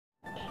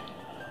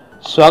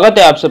स्वागत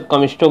है आप सबका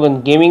मिस्टोगन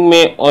गेमिंग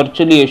में। और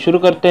चलिए शुरू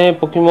करते हैं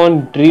पोकेमॉन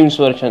ड्रीम्स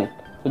वर्जन।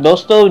 तो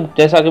दोस्तों,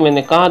 जैसा कि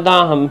मैंने कहा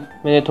था,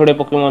 मैंने थोड़े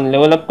पोकेमॉन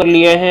लेवल अप कर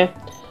लिए हैं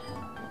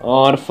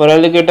और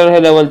फॉरेलिगेटर है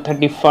लेवल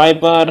 35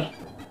 पर,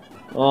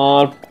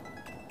 और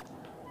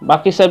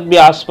बाकी सब भी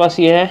आसपास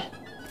ही है,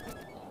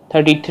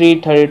 33,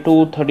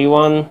 32,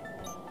 31,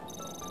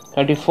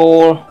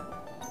 34।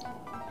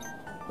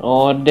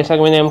 और जैसा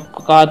कि मैंने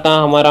कहा था,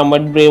 हमारा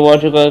मड ब्रेव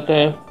वॉच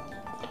है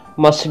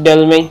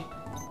मस्डेल में।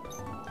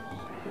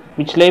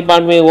 पिछले ही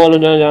पार्ट में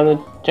इवॉल्व हो जाना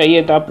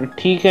चाहिए था,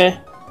 ठीक है।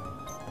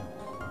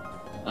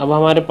 अब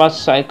हमारे पास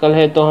साइकिल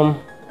है तो हम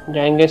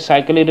जाएंगे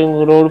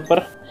साइकिलिंग रोड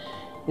पर,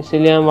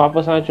 इसीलिए हम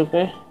वापस आ चुके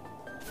हैं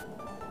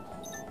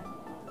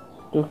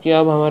क्योंकि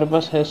अब हमारे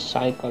पास है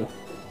साइकिल।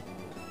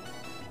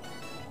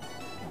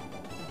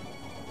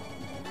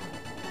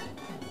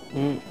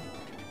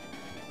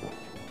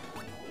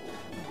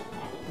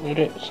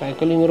 अरे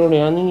साइकिलिंग रोड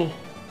यहाँ नहीं है।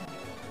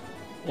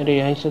 अरे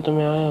यहीं से तो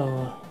मैं आया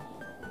हुआ,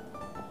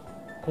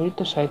 वही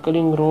तो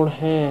साइकिलिंग रोड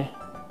है।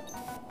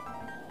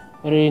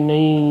 अरे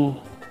नहीं,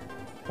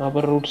 वहाँ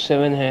पर रूट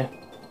 7 है।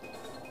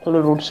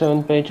 चलो रूट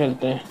 7 पे ही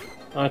चलते हैं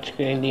आज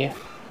के लिए।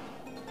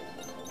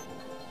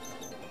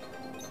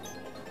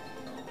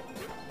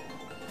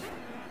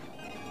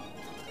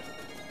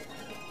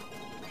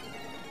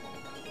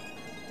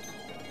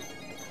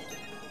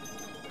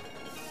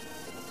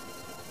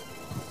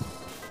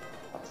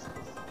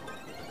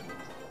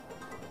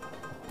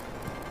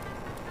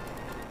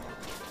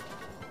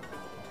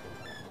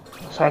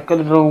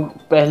 साइकिल रोड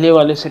पहले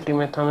वाले सिटी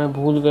में था, मैं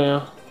भूल गया।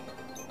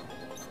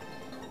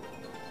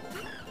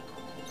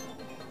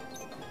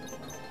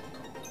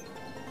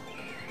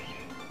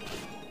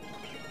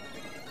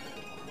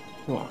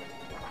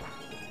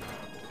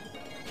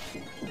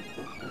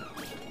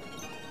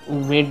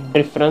 वेट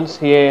डिफरेंस,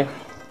 ये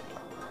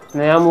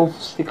नया मूव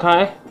सीखा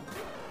है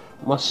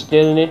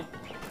मस्टेल ने।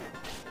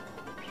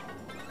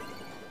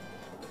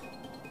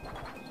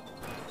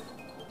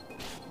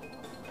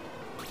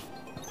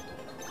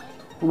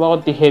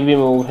 बहुत ही हेवी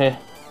मूव है।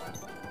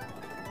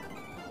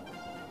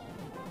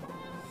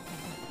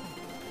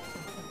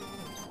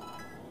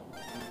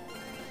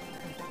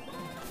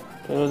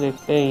 चलो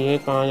देखते हैं ये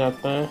कहाँ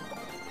जाता है।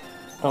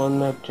 टाउन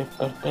मैप चेक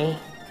करते हैं।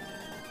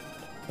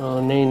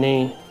 नहीं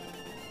नहीं,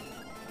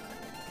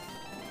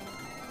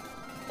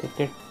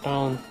 टिकट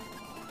टाउन।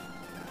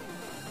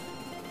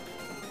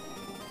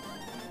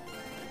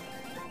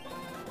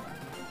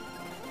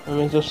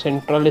 हमें जो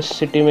सेंट्रल इस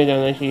सिटी में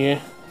जाना चाहिए।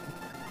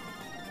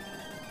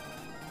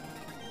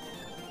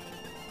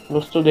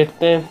 दोस्तों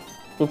देखते हैं,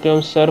 क्योंकि हम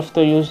सर्फ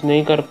तो यूज़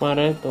नहीं कर पा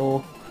रहे हैं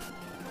तो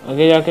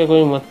आगे जाके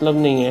कोई मतलब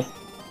नहीं है।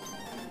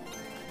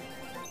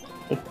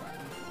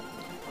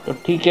 तो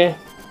ठीक है,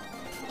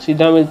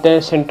 सीधा मिलते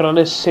हैं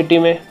सेंट्रल सिटी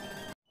में।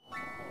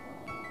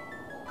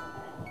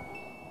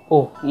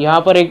 ओह, यहाँ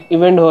पर एक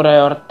इवेंट हो रहा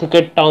है और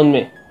टिकट टाउन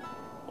में।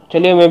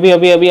 चलिए, मैं भी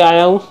अभी अभी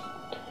आया हूँ।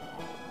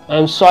 आई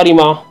एम सॉरी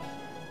माँ,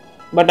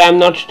 but I am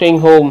not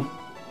staying home.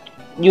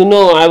 You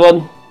know,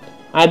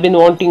 I've been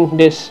wanting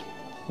this.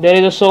 There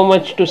is so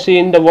much to see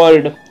in the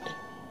world.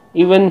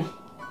 Even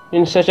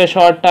in such a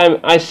short time,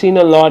 I've seen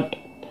a lot,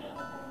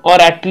 or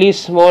at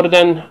least more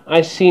than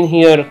I've seen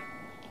here.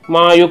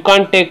 Ma, you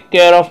can't take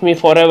care of me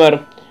forever.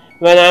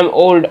 When I'm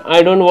old,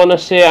 I don't want to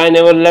say I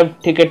never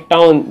left Ticket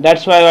Town.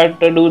 That's why I had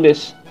to do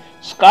this.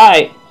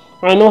 Sky,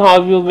 I know how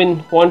you've been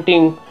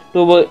wanting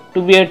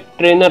to be a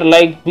trainer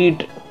like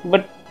Beat,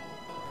 but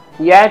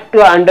you have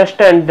to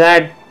understand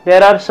that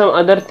there are some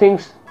other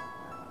things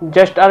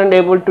just aren't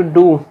able to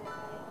do.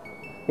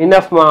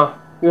 Enough, ma.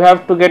 You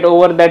have to get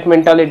over that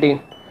mentality.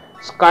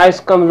 Sky's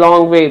come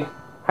long way.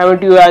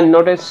 Haven't you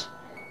noticed?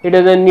 He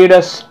doesn't need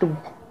us to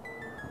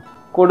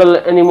cuddle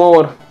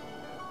anymore.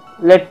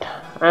 Let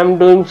I'm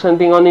doing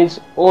something on his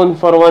own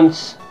for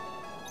once.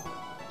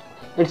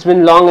 It's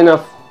been long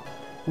enough.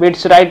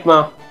 Beats right, ma.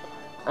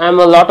 I'm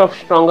a lot of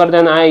stronger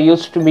than I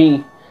used to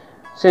be,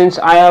 since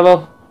I have a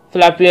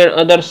Flappy and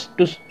others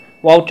to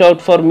watch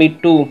out for me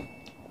too.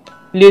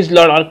 Please,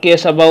 Lord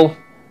Arceus above,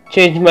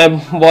 change my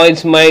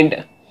boy's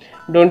mind.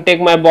 Don't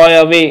take my boy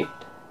away.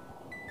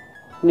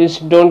 Please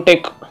don't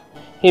take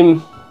him.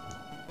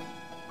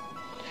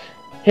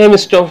 Hey,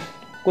 mister,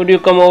 could you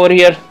come over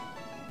here,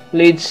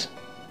 please?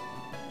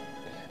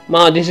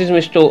 Ma, this is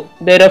Misto.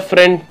 They're a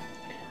friend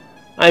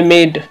I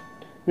made.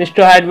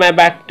 Misto had my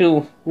back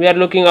too. We are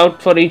looking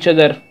out for each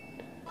other.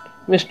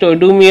 Misto,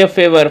 do me a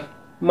favor.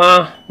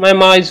 Ma, my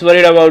ma is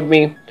worried about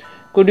me.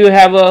 Could you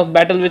have a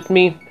battle with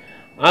me?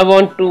 I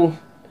want to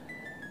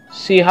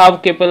see how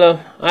capable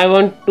I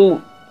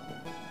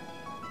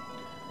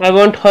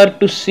want her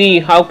to see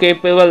how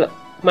capable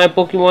my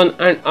Pokemon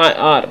and I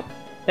are.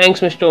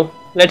 Thanks, Misto.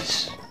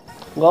 Let's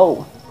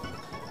go.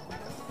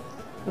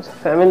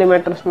 Family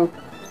matters में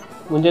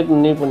मुझे तो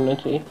नहीं पढ़ना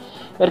चाहिए,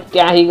 पर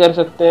क्या ही कर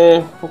सकते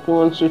हैं।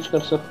 पोकेमॉन स्विच कर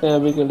सकते हैं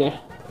अभी के लिए।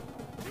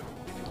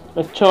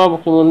 अच्छा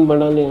पोकेमॉन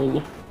बना लिया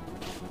मैंने।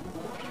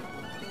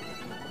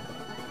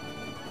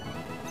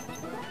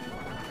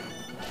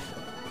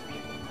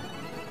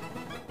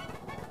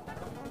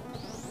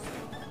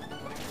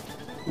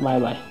 Bye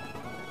bye.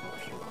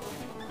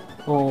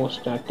 ओ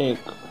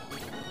स्टैटिक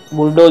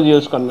बुलडोज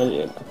यूज करना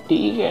चाहिए था।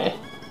 ठीक है,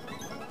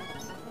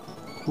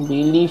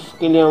 बिलीफ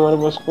के लिए हमारे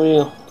पास कोई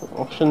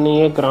ऑप्शन नहीं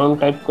है। ग्राउंड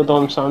टाइप को तो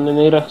हम सामने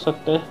नहीं रख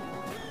सकते।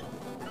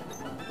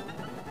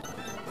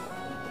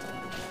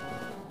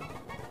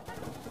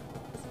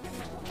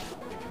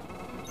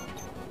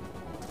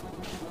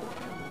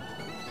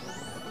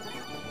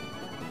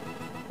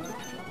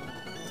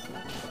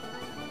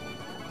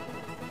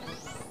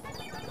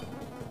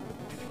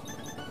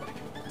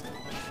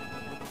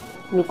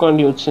 You can't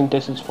use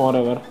synthesis for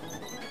ever.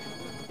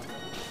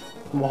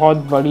 बहुत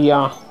बढ़िया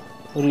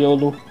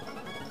रियोलू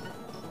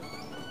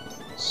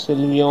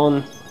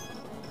सिल्वियन।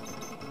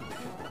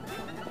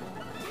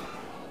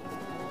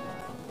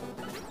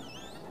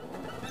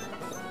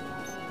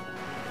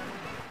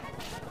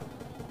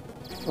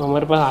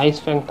 हमारे पास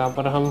आइस फैंक था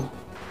पर हम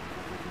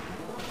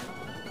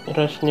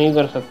रश नहीं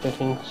कर सकते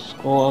थिंग्स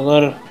को।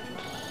 अगर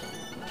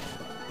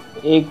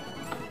एक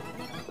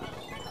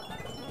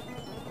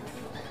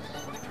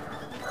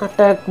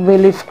अटैक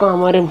बिलीफ का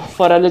हमारे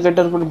फर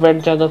एलिगेटर पर बैठ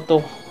जाता तो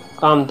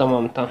काम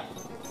तमाम था।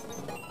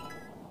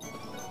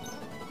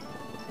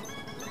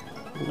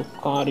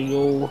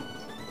 लुकारियो,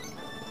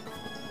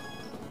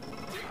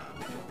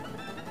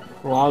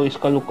 वाह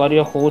इसका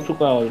लुकारियो हो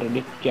चुका है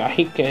ऑलरेडी। क्या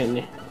ही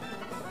कहने,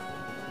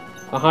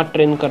 कहाँ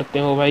ट्रेन करते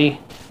हो भाई।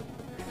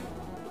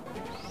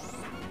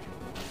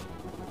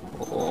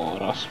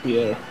 और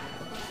स्पीयर,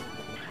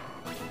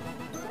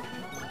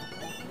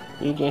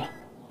 ठीक है,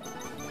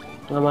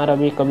 हमारा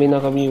भी कभी ना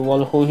कभी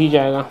वॉल हो ही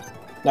जाएगा।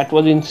 That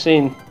was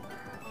insane.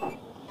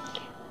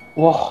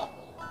 वाह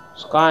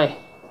sky,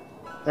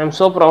 I am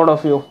so proud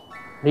of you.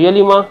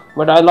 Really माँ,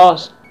 but I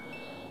lost.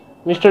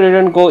 Mr.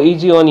 didn't go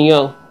easy on you,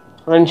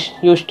 and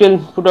you still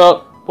put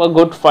up a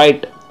good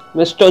fight.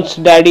 Mr.'s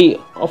daddy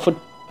of a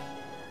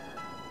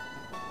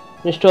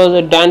Mr. was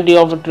a dandy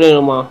of a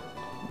trainer.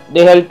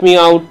 They helped me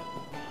out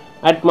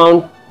at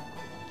Mount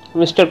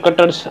Mr.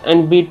 Cutters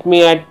and beat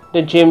me at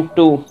the gym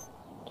too.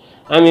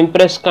 I'm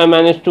impressed Sky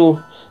managed to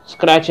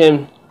scratch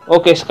him.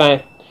 Okay,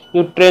 Sky,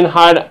 you train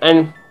hard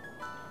and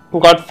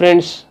got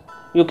friends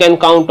you can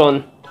count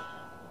on.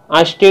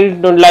 I still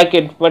don't like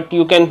it, but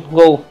you can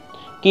go.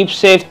 Keep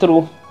safe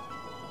through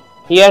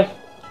here.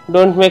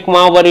 Don't make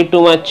Ma worry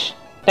too much.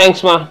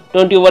 Thanks, Ma.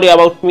 Don't you worry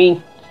about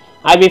me.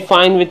 I'll be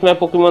fine with my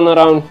Pokemon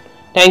around.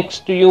 Thanks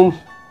to you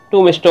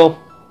too, Mister.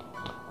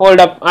 Hold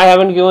up, I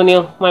haven't given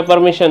you my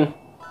permission.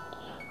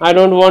 I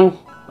don't want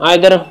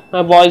either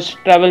my boys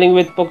traveling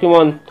with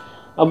Pokemon.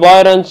 A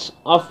boy runs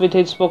off with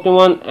his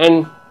Pokemon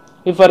and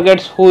he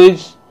forgets who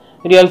his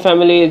real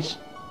family is.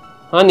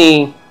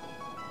 Honey,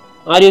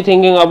 are you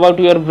thinking about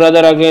your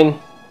brother again?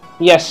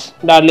 Yes,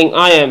 darling,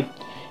 I am.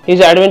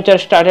 His adventure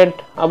started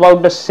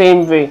about the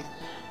same way.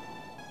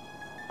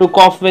 Took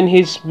off when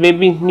his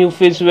baby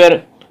newfies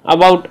were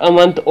about a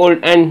month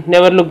old and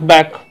never looked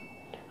back.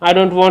 I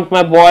don't want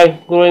my boy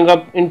growing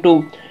up into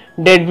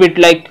deadbeat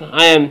like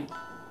I am.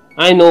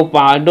 I know,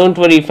 Pa. Don't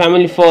worry.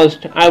 Family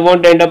first. I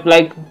won't end up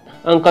like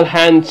Uncle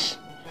Hans.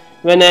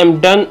 When I am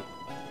done,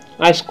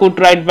 I scoot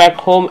right back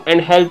home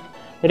and help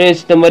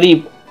raise the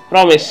Mareep.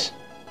 Promise.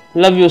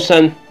 Love you,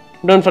 son.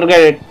 Don't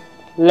forget it.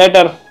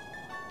 Later.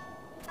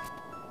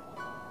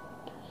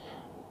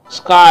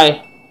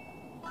 Sky.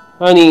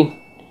 Honey,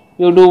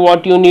 you do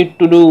what you need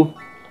to do.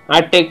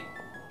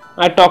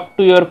 I talk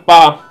to your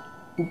pa.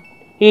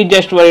 He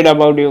just worried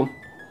about you.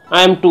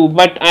 I am too,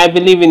 but I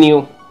believe in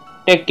you.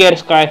 Take care,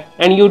 Sky,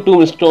 and you too,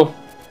 Mister.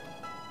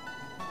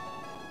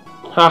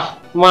 Ha,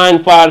 ma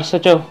and pa are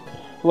such a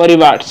worry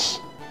bats.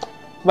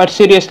 But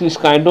seriously,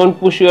 Sky, don't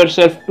push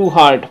yourself too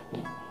hard.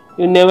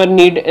 You never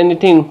need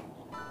anything.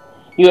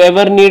 You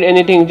ever need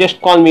anything,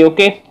 just call me,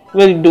 okay?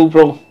 Will do,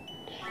 bro.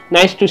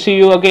 Nice to see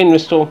you again,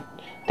 Mister.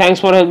 Thanks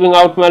for helping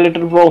out my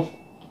little bro.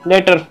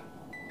 Later,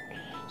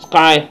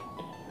 Sky.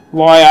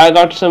 Boy, I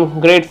got some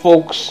great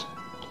folks.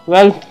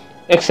 Well,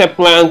 except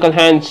my Uncle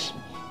Hans.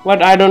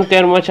 But I don't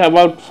care much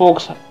about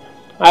folks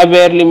I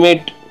barely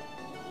met.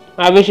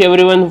 I wish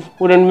everyone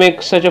wouldn't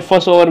make such a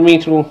fuss over me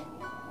too.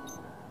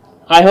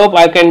 I hope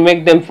I can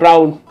make them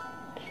proud.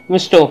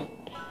 Mister,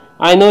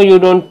 I know you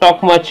don't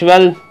talk much,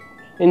 well,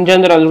 in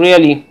general,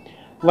 really.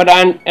 But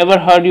I ever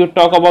heard you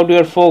talk about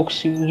your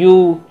folks. You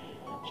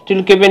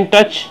still keep in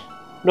touch,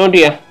 don't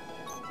you?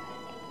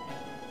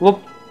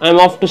 Whoop, I'm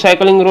off to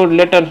cycling road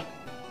later.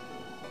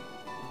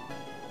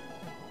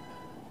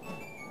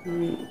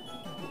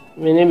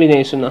 मैंने भी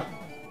नहीं सुना।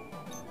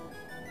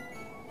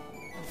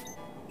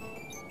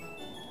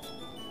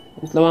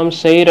 मतलब हम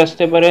सही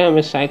रास्ते पर हैं,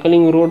 हमें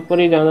साइकिलिंग रोड पर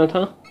ही जाना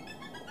था।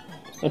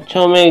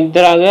 अच्छा मैं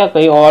इधर आ गया,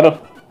 कहीं और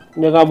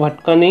जगह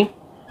भटका नहीं।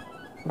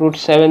 रूट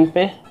 7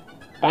 पे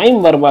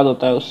टाइम बर्बाद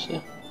होता है उससे।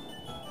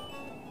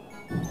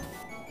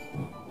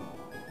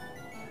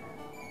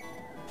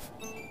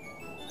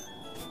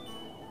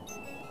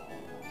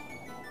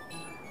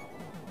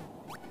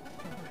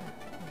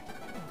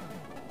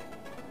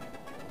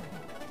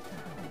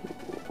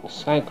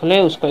 साइकिल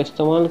है, उसका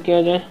इस्तेमाल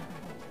किया जाए।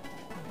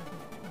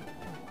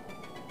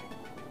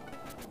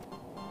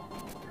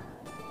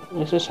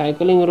 ऐसे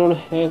साइकिलिंग रोड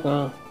है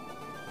कहाँ?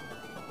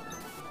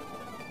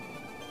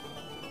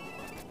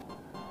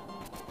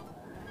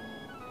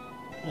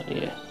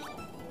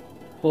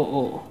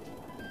 ओ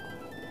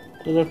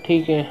चलो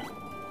ठीक है,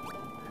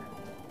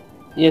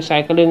 ये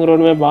साइकिलिंग रोड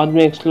मैं बाद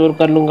में एक्सप्लोर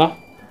कर लूँगा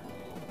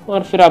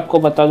और फिर आपको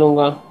बता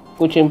दूँगा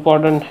कुछ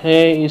इम्पोर्टेंट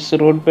है इस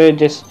रोड पे,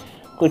 जैसे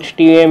कुछ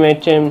TM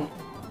HM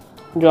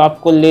जो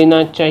आपको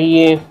लेना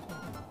चाहिए।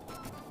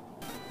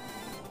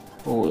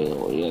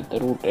 ये तो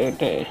रूट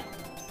 8 है,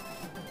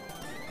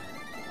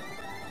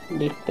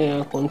 देखते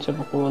हैं कौन से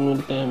पोकेमोन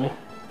मिलते हैं हमें।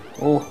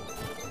 ओह,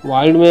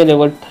 वाइल्ड में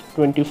लेवल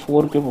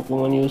 24 के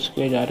पोकेमोन यूज़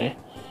किए जा रहे हैं,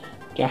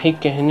 क्या ही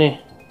कहने।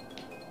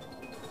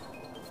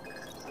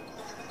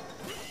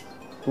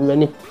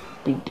 मैंने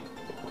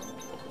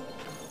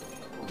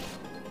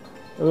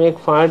हमें एक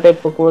फायर टाइप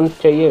पोकेमोन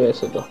चाहिए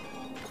वैसे तो,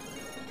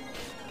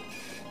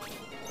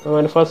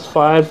 हमारे पास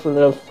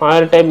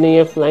फायर टाइप नहीं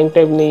है, फ्लाइंग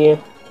टाइप नहीं है।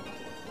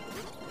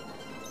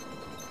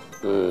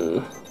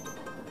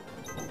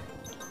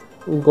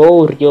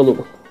 गो रियोलू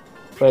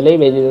पहले ही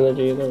भेज देना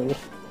चाहिए था मुझे।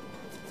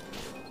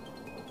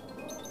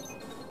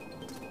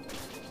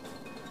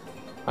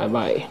 Bye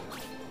bye,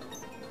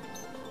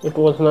 it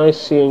was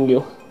nice seeing you.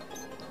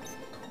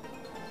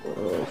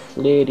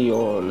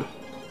 फ्लेरियन,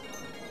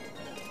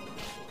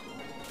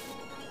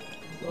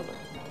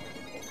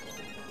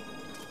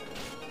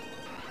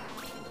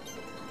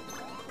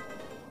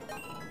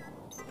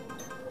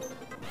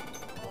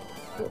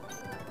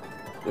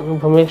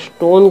 हमें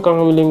स्टोन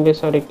कहाँ मिलेंगे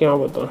सारे, क्या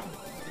बता।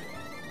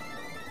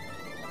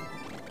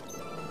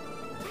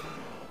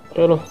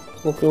 चलो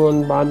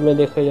पोकेमोन बाद में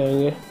देखे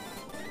जाएंगे।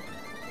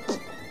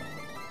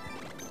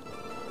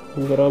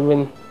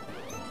 ग्राबिन,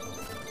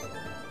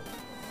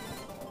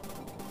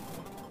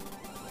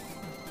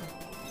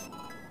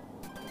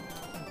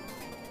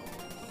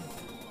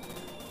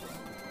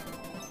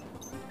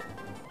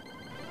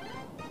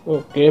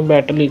 ओके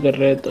बैटल ही कर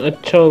रहे तो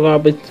अच्छा होगा,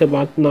 आप इससे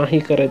बात ना ही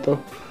करें तो।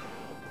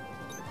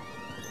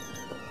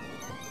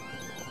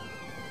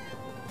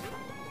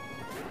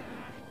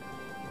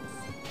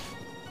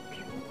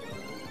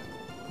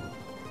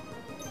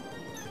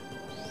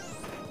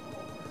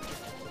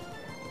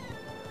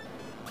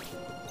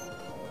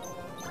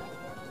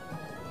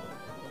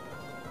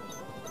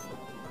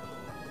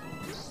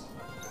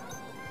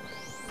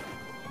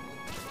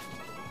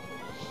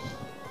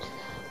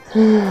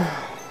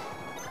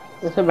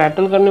 वैसे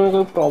बैटल करने में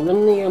कोई प्रॉब्लम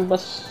नहीं है,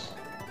 बस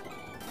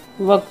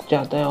वक्त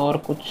जाता है और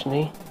कुछ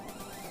नहीं।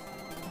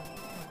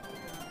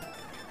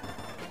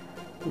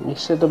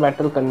 इससे तो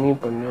बैटल करनी ही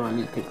पड़ने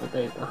वाली थी, पता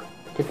ही था।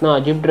 कितना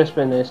अजीब ड्रेस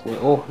पहना है इसने,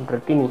 ओह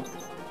ड्रटी नहीं।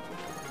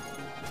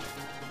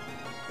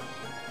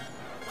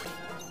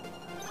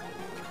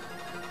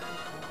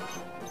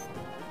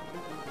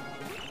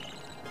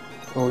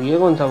 ओह ये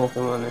कौन सा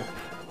पोकेमॉन है,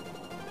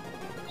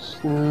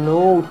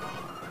 स्नो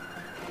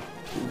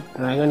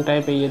ड्रैगन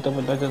टाइप है ये तो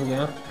पता चल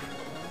गया।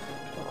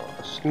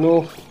 स्नो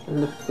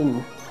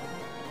लिफ्टिन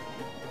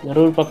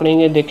जरूर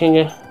पकड़ेंगे,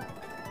 देखेंगे।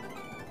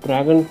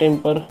 ड्रैगन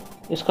टेम्पर,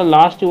 इसका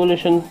लास्ट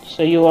इवोल्यूशन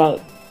सही हुआ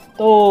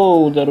तो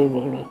जरूर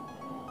पकड़ो।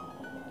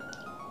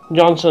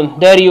 Johnson,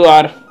 there you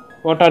are,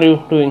 what are you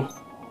doing?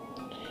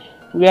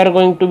 We are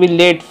going to be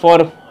late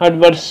for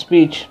Herbert's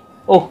speech.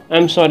 Oh I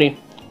am sorry,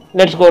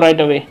 let's go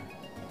right away.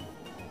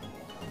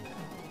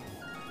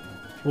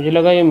 मुझे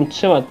लगा ये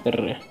मुझसे बात कर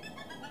रहे हैं,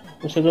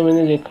 उसे तो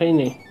मैंने देखा ही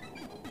नहीं।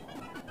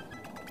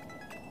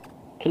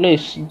 चलो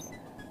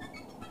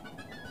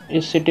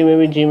इस सिटी में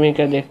भी जी में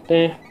क्या देखते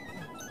हैं,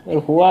 और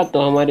हुआ तो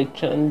हमारी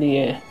चांदी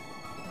है,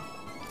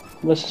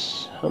 बस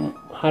हम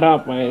हरा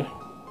पाए।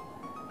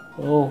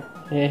 ओह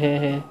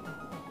है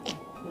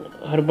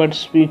हर्बर्ट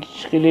स्पीच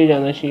के लिए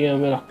जाना चाहिए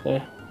हमें लगता है।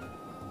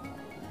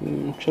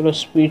 चलो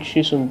स्पीच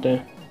ही सुनते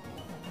हैं।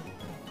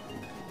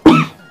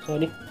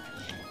 Sorry,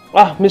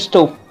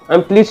 mister, I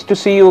am pleased to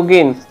C you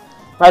again.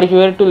 Are you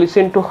here to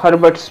listen to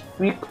Herbert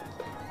speak?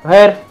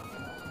 Here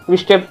we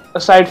step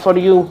aside for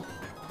you.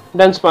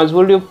 Dunsparce,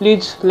 would you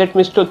please let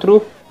Misto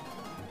through?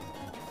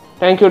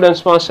 Thank you,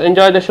 Dunsparce.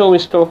 Enjoy the show,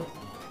 Misto.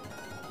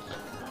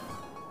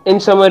 In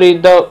summary,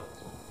 the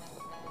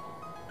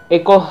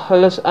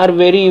Eccoh are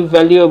very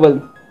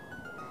valuable.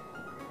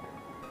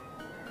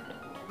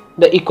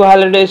 The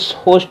Eccoh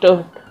host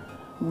a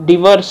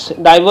diverse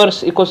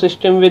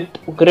ecosystem with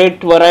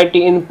great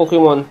variety in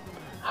Pokemon.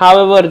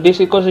 However, this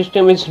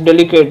ecosystem is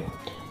delicate.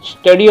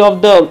 Study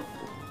of the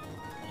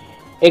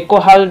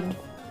Eccoh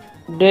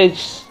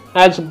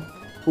has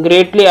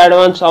greatly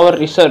advanced our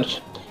research.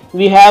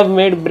 We have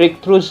made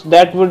breakthroughs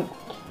that would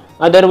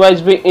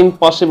otherwise be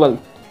impossible.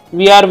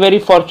 We are very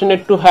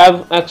fortunate to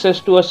have access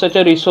to such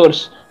a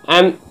resource. I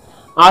am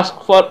ask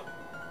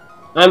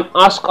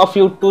of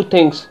you two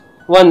things.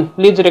 One,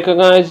 please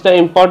recognize the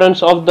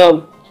importance of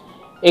the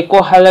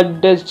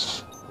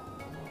Eccoh,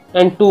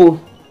 and two,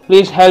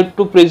 please help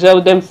to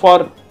preserve them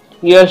for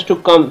years to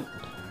come.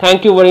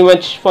 Thank you very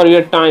much for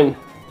your time.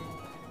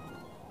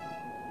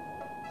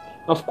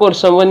 Of course,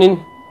 someone in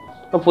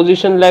a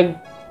position like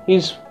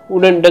his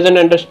doesn't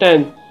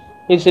understand.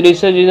 His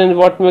research isn't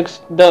what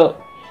makes the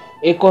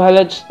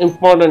Eccoh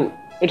important.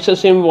 It's a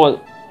symbol,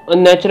 a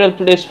natural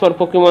place for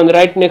Pokemon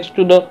right next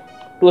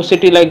to a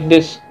city like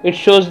this. It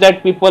shows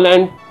that people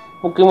and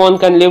Pokemon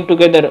can live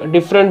together.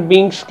 Different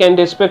beings can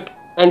respect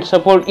and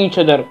support each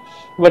other.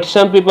 But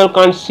some people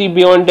can't see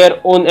beyond their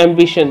own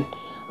ambition.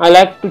 I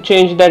like to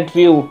change that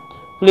view.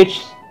 Please,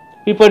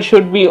 people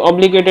should be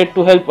obligated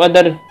to help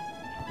other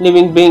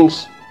living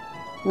beings,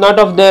 not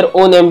of their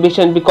own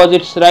ambition because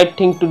it's the right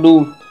thing to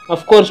do.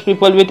 Of course,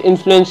 people with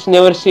influence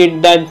never see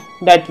it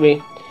that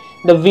way.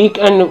 The weak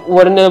and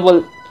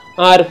vulnerable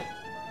are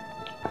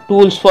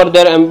tools for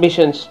their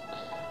ambitions.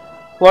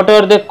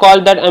 Whatever they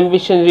call that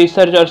ambition,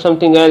 research or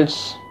something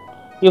else.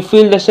 You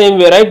feel the same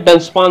way, right,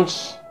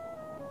 Dunspans?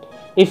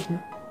 If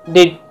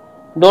they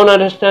don't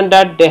understand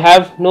that, they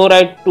have no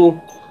right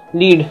to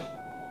lead.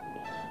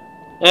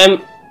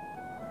 I'm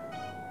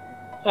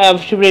I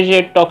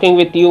appreciate talking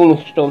with you,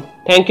 Mr.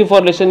 Thank you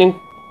for listening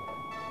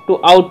to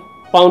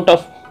Outpoint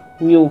of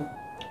View.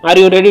 Are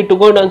you ready to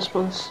go,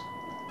 Dunspans?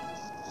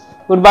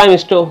 Goodbye,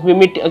 Mr. We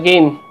meet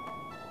again.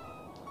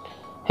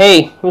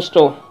 Hey,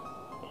 Mr.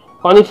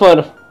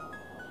 Conifer,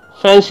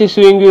 fancy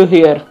seeing you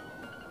here.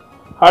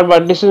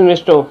 Harvard, this is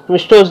Mr.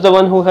 Mr. is the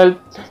one who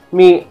helped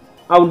me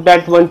out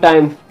that one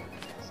time.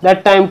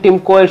 That time Tim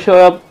Cole showed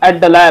up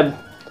at the lab.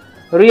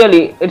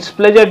 Really, it's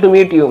pleasure to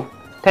meet you.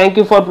 Thank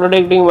you for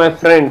protecting my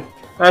friend.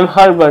 I'm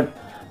Herbert.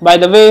 By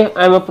the way,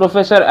 I'm a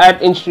professor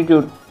at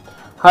Institute.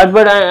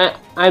 Herbert,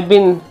 I've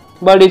been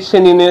buddies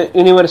in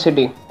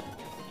university.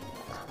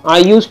 I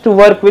used to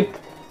work with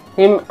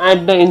him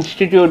at the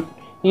Institute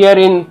here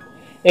in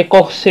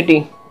Eccoh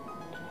City.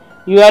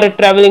 You are a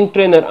traveling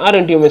trainer,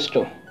 aren't you,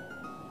 Mr.?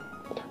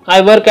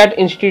 I work at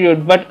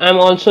Institute, but I'm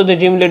also the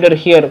gym leader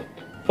here.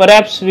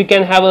 Perhaps we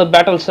can have a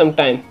battle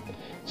sometime.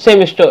 Say,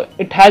 Mr.,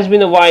 it has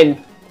been a while.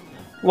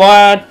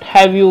 What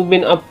have you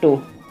been up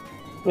to?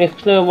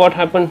 Explain what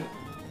happened.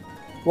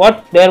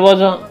 What? There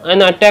was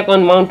an attack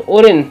on Mount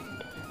Orin.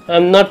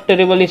 I'm not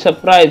terribly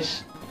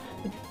surprised.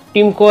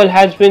 Tim Cole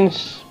has been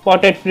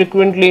spotted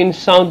frequently in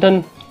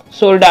southern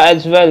Solda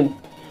as well,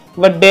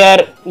 but they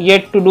are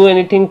yet to do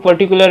anything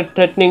particular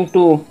threatening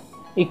to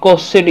Eccoh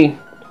City.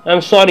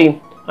 I'm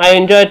sorry. I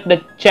enjoyed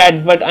the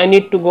chat, but I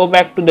need to go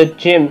back to the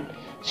gym.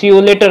 See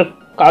you later,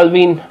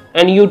 Calvin,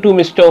 and you too,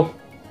 Mr.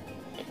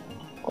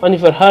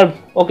 Conifer. Herb.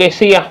 Okay,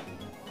 see ya.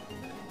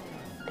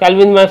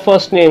 Calvin, my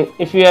first name,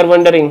 if you are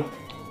wondering.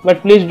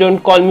 But please don't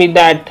call me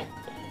that.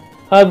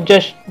 Herb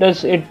just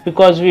does it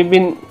because we've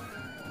been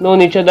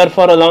known each other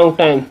for a long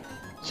time.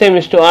 Say,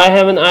 Mr. I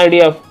have an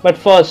idea, but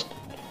first,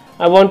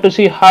 I want to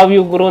see how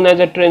you've grown as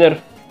a trainer.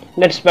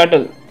 Let's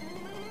battle.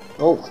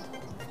 Oh,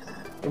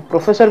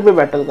 professor पे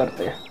battle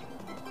करते हैं.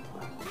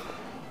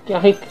 क्या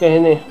ही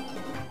कहने.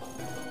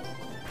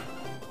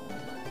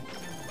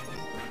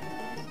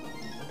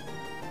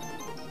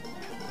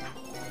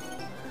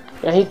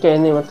 क्या ही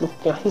कहने मतलब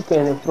क्या ही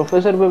कहने.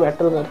 प्रोफेसर पे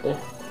बैटल करते हैं.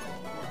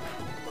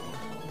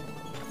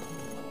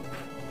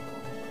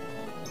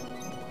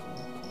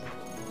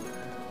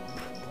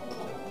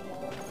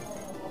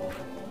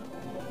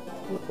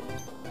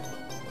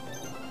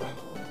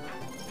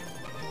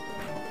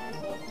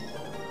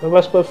 मेरे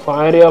पास कोई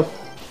फायर या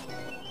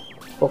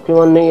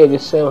पोकेमॉन नहीं है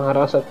जिससे हम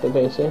हरा सकते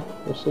थे इसे,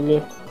 इसलिए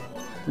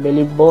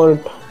बेली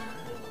बोल्ट.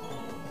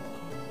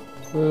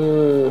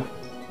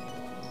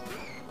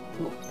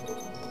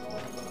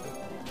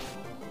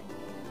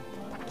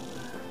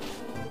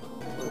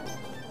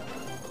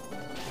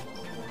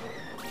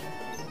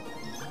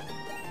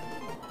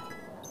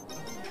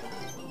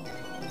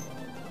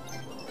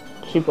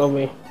 Chip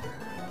away.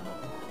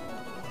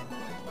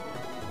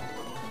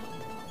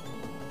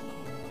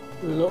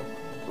 लो,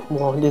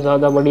 बहुत ही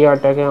ज़्यादा बढ़िया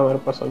अटैक है हमारे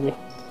पास अभी.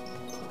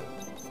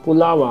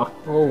 पुलावा.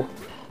 ओह,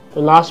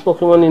 तो लास्ट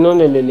पोकेमॉन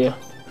इन्होंने ले लिया.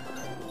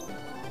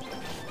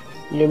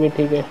 ये भी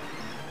ठीक है.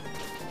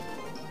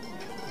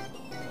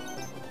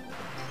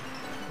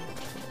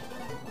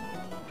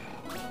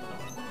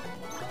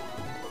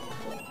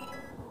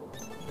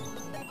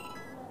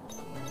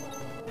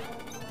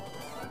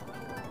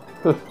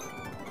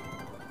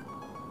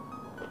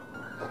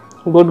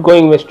 Good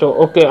going, Mister.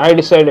 Okay, I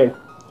decided.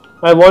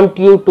 I want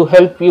you to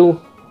help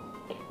you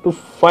to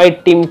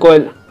fight Team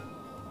Coil.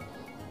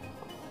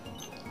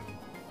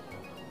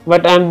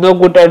 But I am no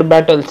good at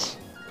battles.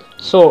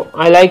 So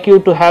I like you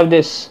to have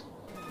this.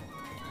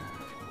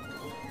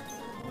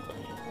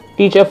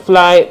 Teach a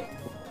fly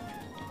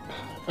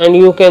and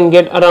you can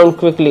get around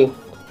quickly.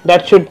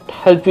 That should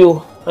help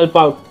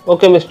out.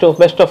 Okay, Mister.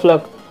 Best of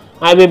luck.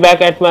 I'll be back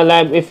at my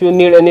lab if you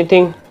need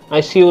anything. I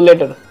see you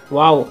later.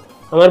 Wow.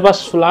 हमारे पास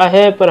fly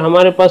है पर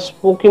हमारे पास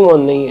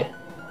Pokemon नहीं है.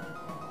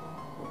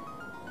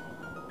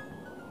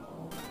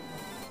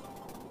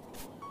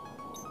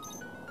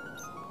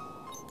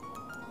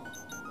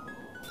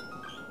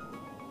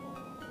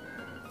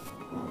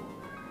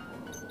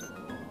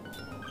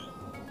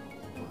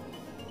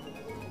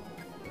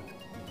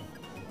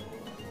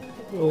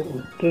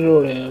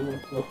 Road है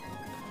मतलब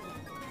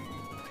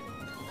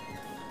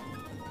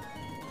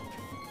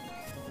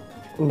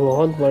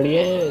बहुत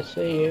बढ़िया है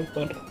ऐसे ये.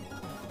 पर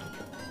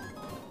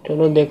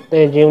चलो देखते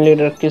हैं जिम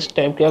लीडर किस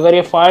टाइप की. अगर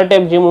ये फायर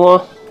टाइप जिम हुआ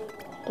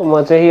तो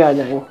मज़े ही आ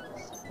जाएंगे.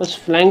 बस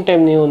फ्लैंक टाइप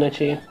नहीं होना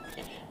चाहिए.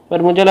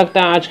 पर मुझे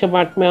लगता है आज के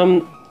पार्ट में हम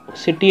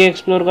सिटी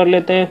एक्सप्लोर कर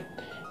लेते हैं,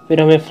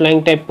 फिर हमें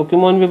फ्लाइंग टाइप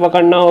पोकेमॉन भी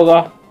पकड़ना होगा,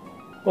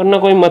 वरना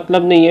कोई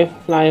मतलब नहीं है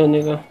फ्लाई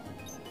होने का।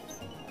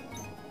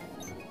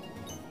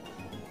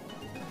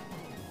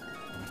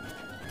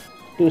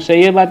 तो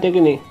सही है बात है कि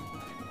नहीं?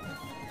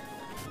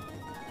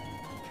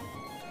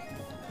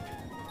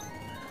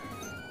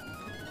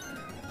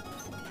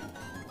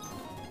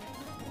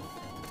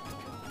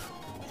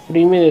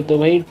 फ्री में देते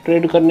भाई,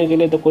 ट्रेड करने के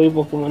लिए तो कोई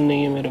पोकेमॉन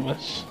नहीं है मेरे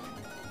पास।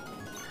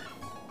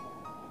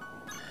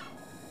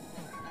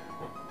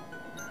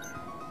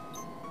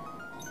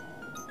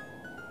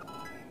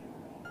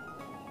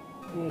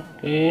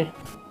 Okay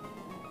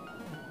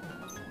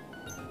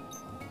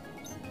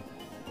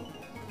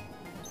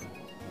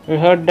I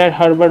heard that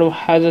Herbert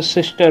has a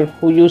sister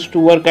who used to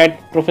work at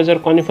Professor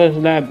Conifer's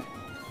lab,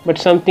 but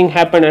something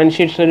happened and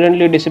she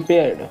suddenly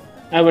disappeared.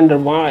 I wonder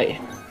why.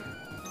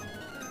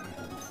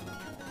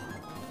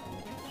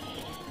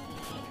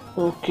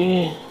 Okay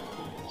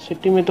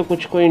city में तो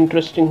कुछ कोई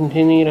इंटरेस्टिंग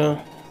भी नहीं रहा।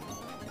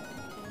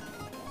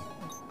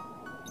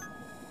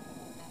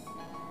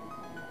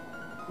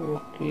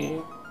 ओके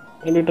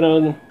एडिट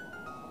राउंड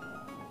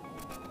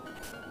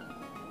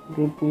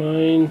रूट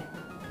 9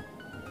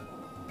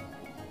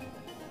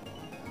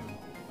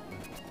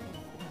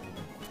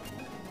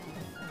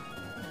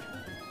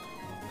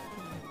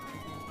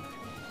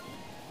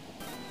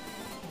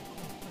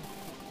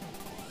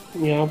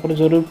 यहाँ पर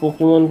ज़रूर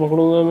पोकेमॉन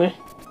पकड़ूंगा मैं,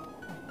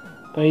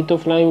 कहीं तो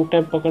फ्लाइंग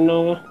टाइप पकड़ना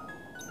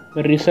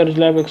होगा। रिसर्च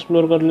लैब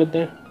एक्सप्लोर कर लेते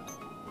हैं।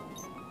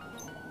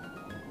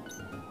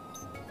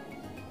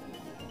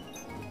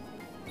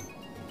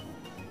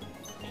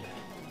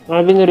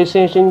 I've been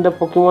researching the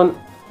Pokemon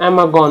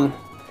Amagon,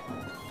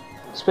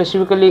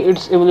 specifically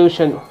its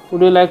evolution.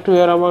 Would you like to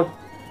hear about?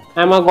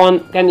 Amagon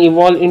can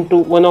evolve into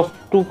one of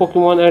two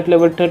Pokemon at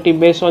level 30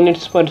 based on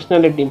its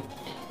personality.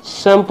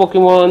 Some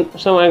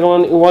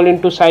Amagon evolve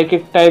into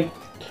Psychic type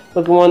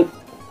Pokemon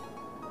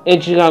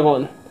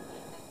Edgegagon,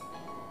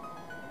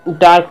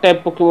 Dark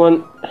type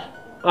Pokemon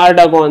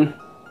Ardagon.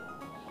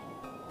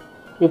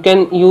 You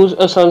can use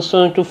a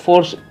Sunstone to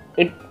force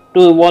it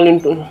to evolve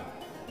into.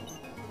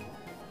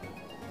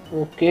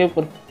 Okay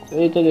पर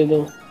कोई तो दे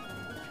दो।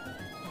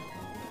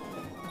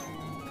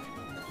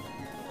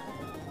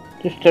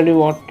 Study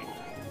what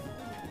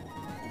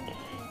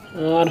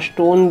यार,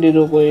 stone दे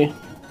दो कोई,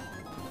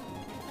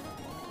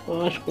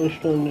 5 कोई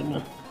stone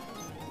देना।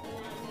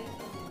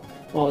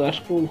 Oh, that's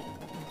cool.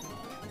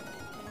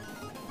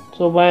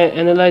 So by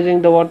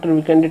analyzing the water,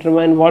 we can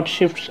determine what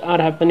shifts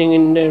are happening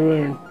in the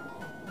environment.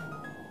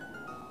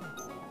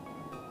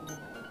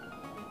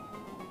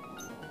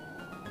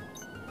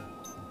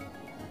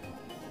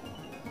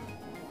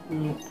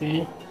 Okay.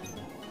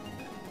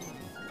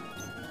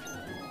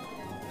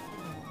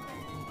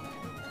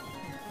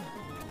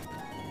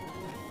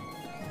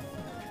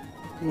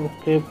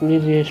 Okay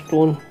please ये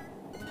स्टोन,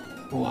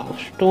 वाह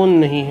स्टोन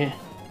नहीं है,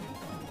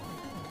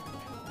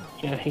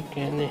 क्या ही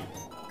कहने।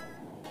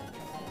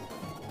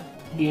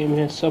 गेम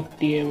है सब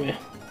टीएम है।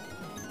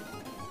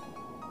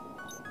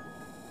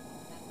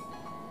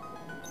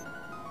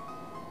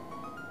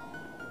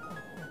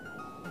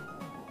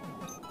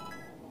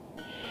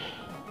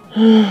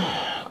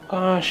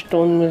 कहाँ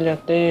स्टोन मिल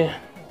जाते हैं।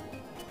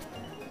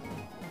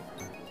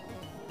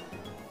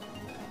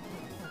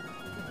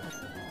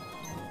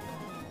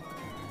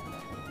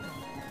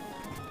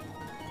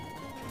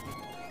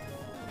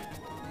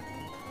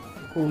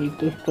 कोई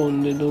तो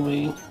स्टोन दे दो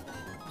भाई।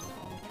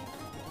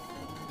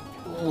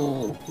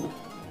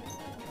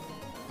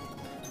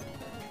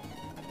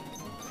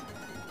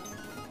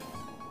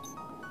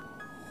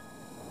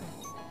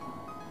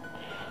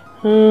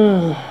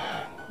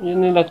 मुझे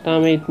नहीं लगता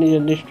हमें इतनी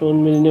जल्दी स्टोन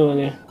मिलने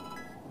वाले हैं।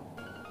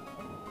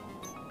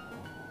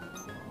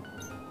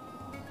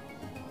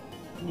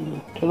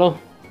 चलो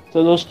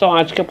तो दोस्तों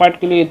आज के पार्ट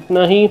के लिए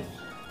इतना ही।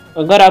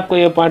 अगर आपको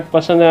ये पार्ट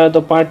पसंद आया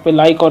तो पार्ट पे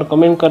लाइक और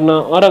कमेंट करना,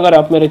 और अगर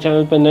आप मेरे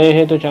चैनल पे नए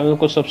हैं तो चैनल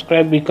को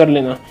सब्सक्राइब भी कर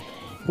लेना।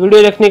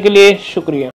 वीडियो देखने के लिए शुक्रिया।